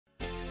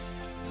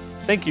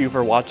Thank you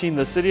for watching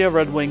the City of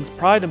Red Wing's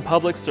Pride in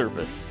Public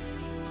Service,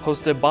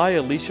 hosted by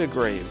Alicia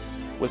Grave,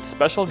 with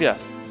special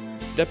guest,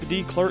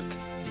 Deputy Clerk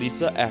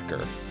Lisa Acker.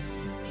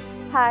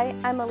 Hi,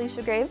 I'm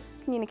Alicia Grave,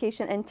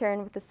 Communication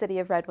Intern with the City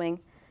of Red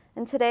Wing.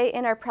 And today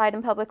in our Pride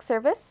in Public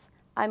Service,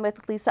 I'm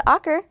with Lisa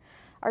Acker,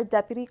 our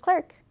Deputy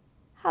Clerk.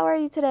 How are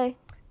you today?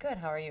 Good.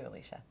 How are you,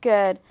 Alicia?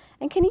 Good.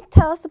 And can you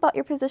tell us about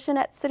your position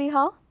at City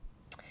Hall?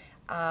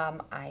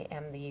 I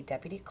am the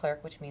Deputy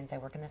Clerk, which means I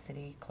work in the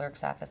City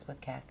Clerk's office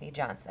with Kathy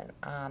Johnson.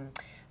 I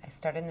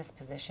started in this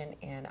position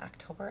in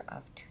October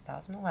of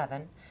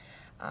 2011.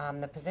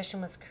 The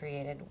position was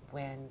created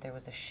when there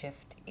was a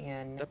shift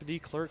in Deputy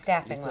Clerk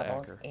staffing Lisa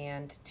levels Acker.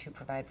 and to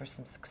provide for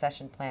some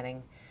succession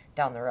planning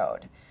down the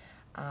road.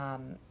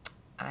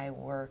 I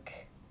work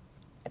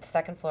at the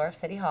second floor of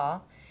City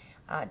Hall,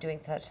 doing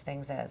such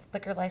things as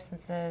liquor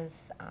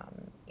licenses,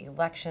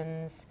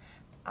 elections.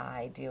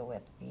 I deal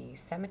with the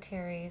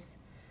cemeteries,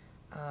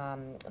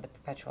 the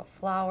perpetual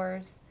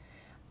flowers,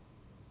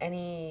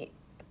 any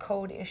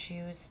code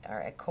issues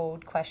or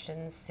code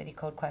questions, city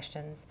code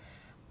questions,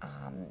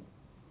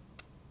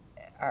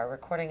 our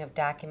recording of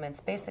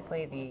documents,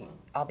 basically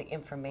all the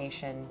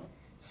information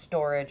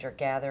storage or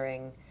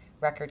gathering,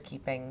 record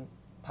keeping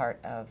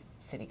part of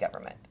city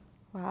government.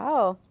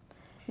 Wow.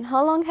 And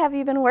how long have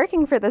you been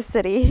working for the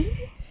city?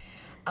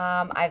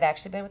 I've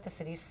actually been with the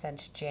city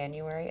since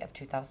January of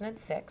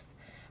 2006.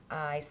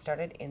 I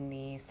started in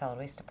the solid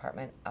waste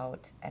department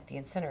out at the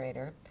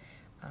incinerator,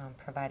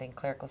 providing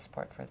clerical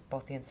support for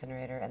both the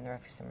incinerator and the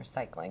refuse and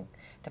recycling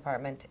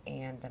department,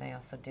 and then I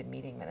also did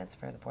meeting minutes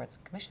for the boards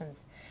and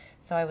commissions.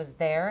 So I was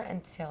there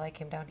until I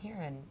came down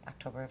here in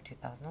October of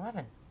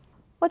 2011.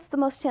 What's the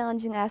most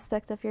challenging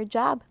aspect of your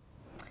job?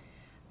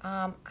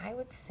 I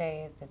would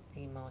say that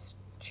the most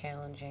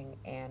challenging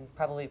and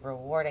probably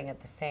rewarding at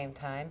the same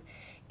time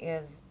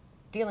is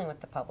dealing with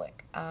the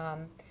public.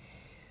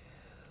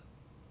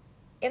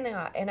 In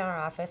our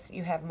office,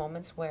 you have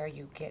moments where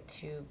you get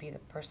to be the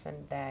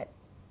person that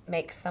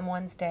makes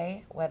someone's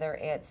day, whether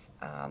it's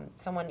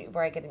someone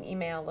where I get an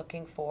email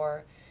looking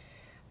for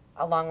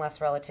a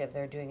long-lost relative.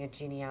 They're doing a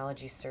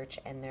genealogy search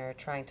and they're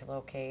trying to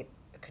locate,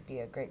 it could be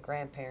a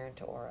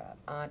great-grandparent or an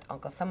aunt,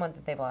 uncle, someone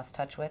that they've lost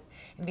touch with,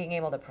 and being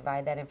able to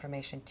provide that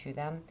information to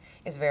them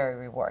is very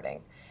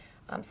rewarding.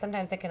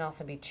 Sometimes it can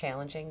also be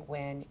challenging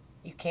when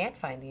you can't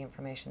find the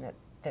information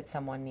that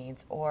someone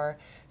needs, or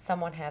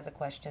someone has a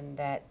question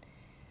that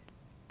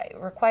it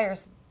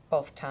requires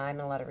both time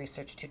and a lot of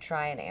research to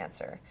try and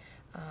answer.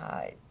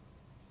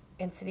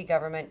 In city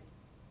government,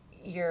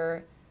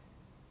 you're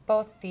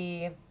both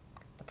the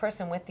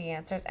person with the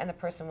answers and the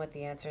person with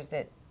the answers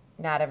that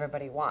not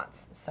everybody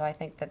wants. So I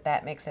think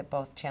that makes it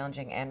both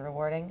challenging and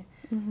rewarding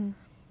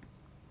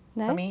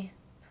for me.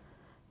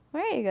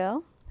 There you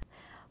go.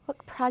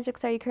 What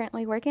projects are you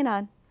currently working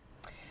on?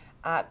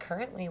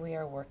 Currently, we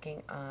are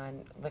working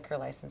on liquor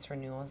license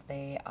renewals.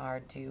 They are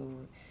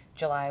due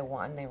July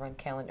 1. They run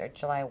calendar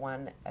July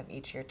 1 of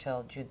each year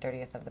till June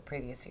 30th of the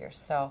previous year.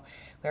 So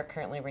we are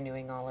currently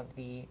renewing all of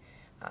the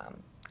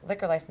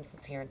liquor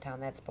licenses here in town.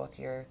 That's both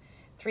your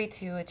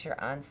 3-2, it's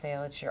your on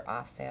sale, it's your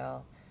off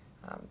sale.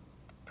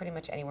 Pretty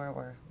much anywhere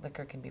where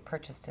liquor can be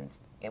purchased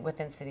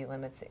within city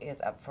limits is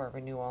up for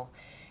renewal.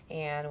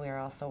 And we are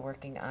also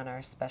working on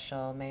our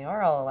special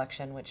mayoral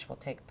election, which will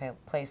take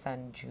place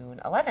on June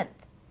 11th.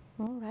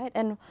 All right.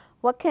 And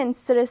what can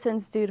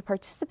citizens do to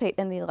participate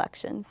in the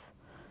elections?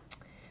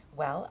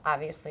 Well,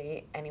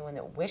 obviously, anyone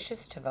that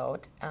wishes to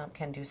vote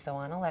can do so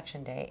on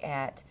Election Day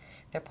at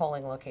their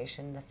polling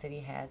location. The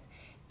city has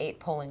 8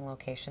 polling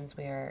locations.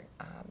 We have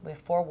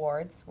 4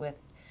 wards with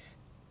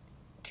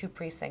 2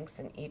 precincts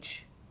in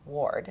each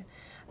ward.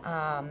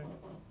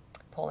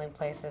 Polling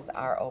places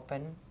are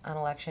open on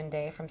Election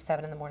Day from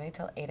 7 in the morning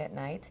till 8 at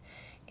night.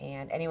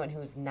 And anyone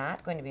who's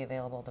not going to be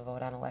available to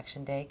vote on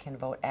Election Day can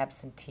vote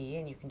absentee,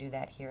 and you can do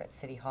that here at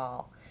City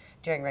Hall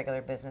during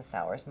regular business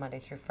hours, Monday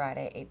through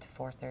Friday, 8 to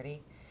 4:30.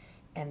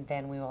 And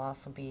then we will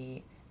also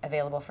be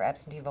available for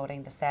absentee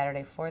voting the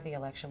Saturday before the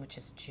election, which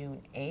is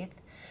June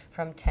 8th,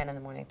 from 10 in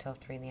the morning till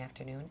 3 in the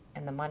afternoon.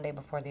 And the Monday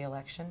before the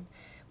election,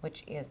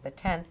 which is the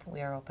 10th,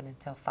 we are open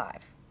until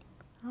 5.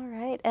 All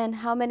right. And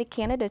how many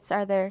candidates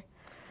are there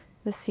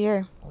this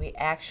year? We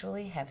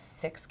actually have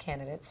 6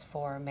 candidates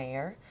for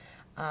mayor.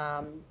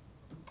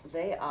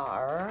 They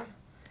are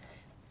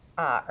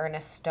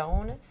Ernest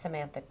Stone,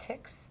 Samantha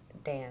Tix,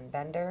 Dan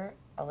Bender,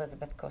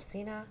 Elizabeth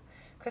Cosina,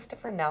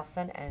 Christopher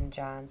Nelson, and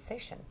John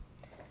Sation.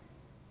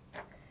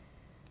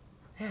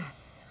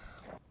 Yes.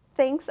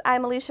 Thanks.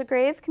 I'm Alicia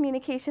Grave,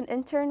 Communication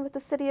Intern with the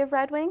City of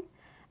Red Wing.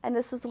 And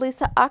this is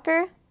Lisa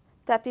Acker,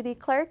 Deputy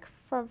Clerk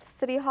from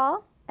City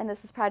Hall. And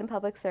this is Pride in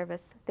Public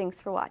Service. Thanks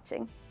for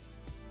watching.